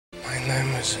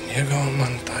name is Inigo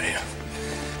Montoya.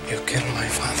 You killed my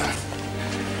father.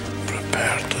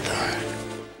 Prepare to die.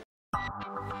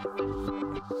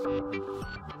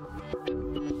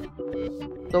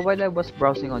 So while I was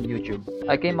browsing on YouTube,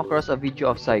 I came across a video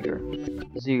of Zyger,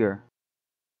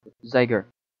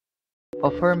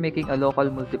 of her making a local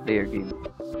multiplayer game.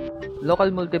 Local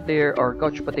multiplayer or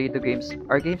couch potato games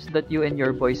are games that you and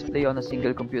your boys play on a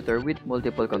single computer with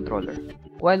multiple controller.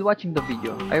 While watching the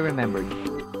video, I remembered,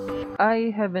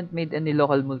 I haven't made any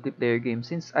local multiplayer game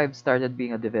since I've started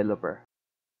being a developer.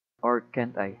 Or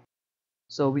can't I?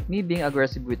 So with me being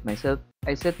aggressive with myself,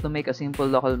 I set to make a simple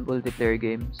local multiplayer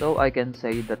game so I can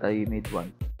say that I made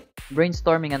one.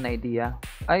 Brainstorming an idea,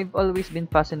 I've always been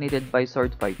fascinated by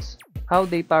sword fights, how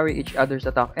they parry each other's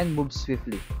attack and move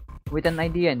swiftly. With an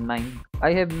idea in mind,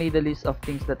 I have made a list of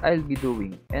things that I'll be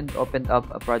doing and opened up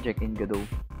a project in Godot.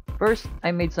 First,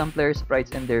 I made some player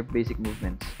sprites and their basic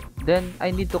movements. Then,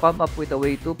 I need to come up with a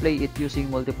way to play it using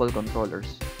multiple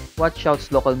controllers. What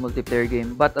shouts local multiplayer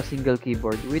game but a single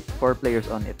keyboard with 4 players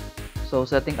on it? So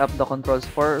setting up the controls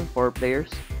for 4 players.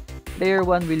 Player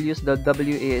 1 will use the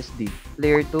WASD,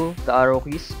 Player 2 the arrow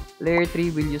keys, Player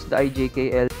 3 will use the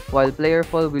IJKL, while Player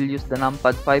 4 will use the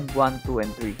numpad 5, 1, 2,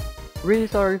 and 3. Really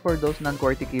sorry for those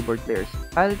non-QWERTY keyboard players.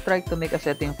 I'll try to make a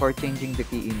setting for changing the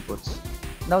key inputs.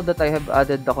 Now that I have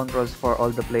added the controls for all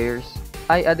the players,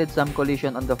 I added some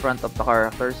collision on the front of the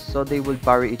characters so they would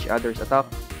parry each other's attack,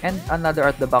 and another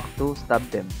at the back to stab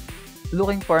them.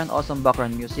 Looking for an awesome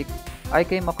background music, I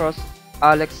came across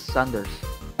Alex Sanders.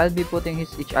 I'll be putting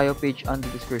his itch.io page on the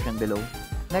description below.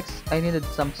 Next, I needed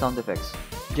some sound effects.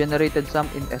 Generated some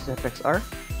in SFXR.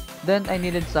 Then I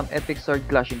needed some epic sword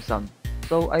clashing sound.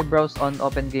 So I browsed on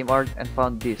OpenGameArt and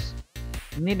found this.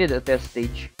 Needed a test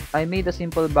stage. I made a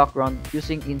simple background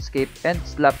using Inkscape and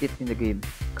slapped it in the game.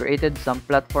 Created some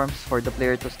platforms for the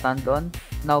player to stand on.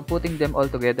 Now putting them all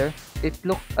together, it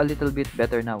looked a little bit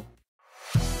better now.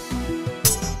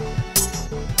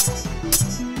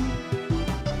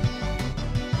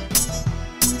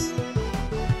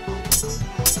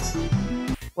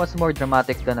 What's more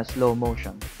dramatic than a slow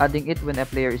motion? Adding it when a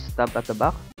player is stabbed at the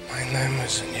back? My name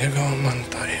is Inigo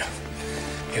Montoya.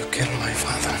 You killed my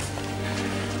father.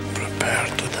 Prepare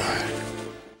to die.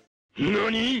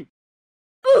 NANI?!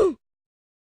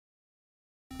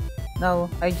 Now,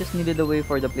 I just needed a way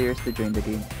for the players to join the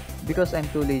game. Because I'm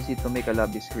too lazy to make a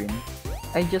lobby screen,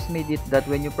 I just made it that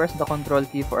when you press the control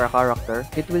key for a character,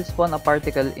 it will spawn a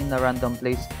particle in a random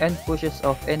place and pushes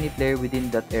off any player within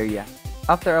that area.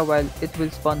 After a while, it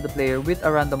will spawn the player with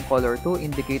a random color to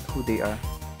indicate who they are.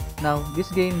 Now,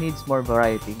 this game needs more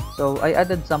variety, so I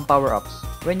added some power-ups.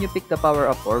 When you pick the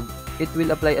power-up orb, it will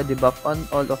apply a debuff on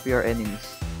all of your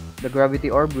enemies. The gravity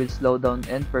orb will slow down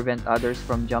and prevent others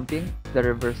from jumping. The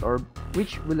reverse orb,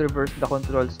 which will reverse the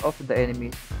controls of the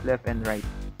enemies left and right.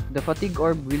 The fatigue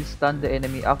orb will stun the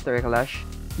enemy after a clash.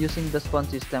 Using the spawn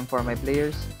system for my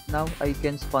players, now I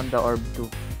can spawn the orb too.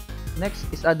 Next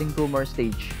is adding 2 more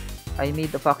stage. I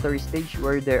made a factory stage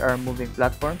where there are moving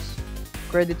platforms.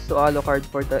 Credits to Alucard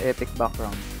for the epic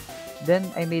background. Then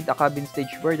I made a cabin stage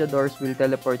where the doors will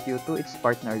teleport you to its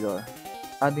partner door.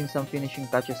 Adding some finishing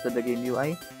touches to the game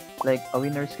UI, like a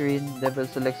winner screen, level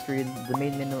select screen, the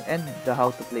main menu, and the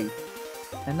how to play.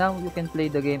 And now you can play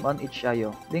the game on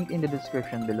itch.io, link in the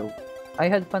description below. I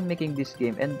had fun making this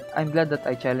game and I'm glad that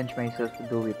I challenged myself to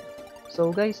do it.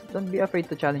 So guys, don't be afraid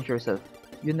to challenge yourself.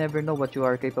 You never know what you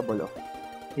are capable of.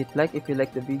 Hit like if you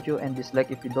like the video and dislike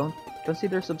if you don't.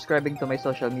 Consider subscribing to my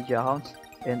social media accounts.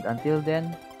 And until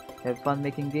then, have fun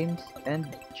making games and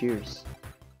cheers!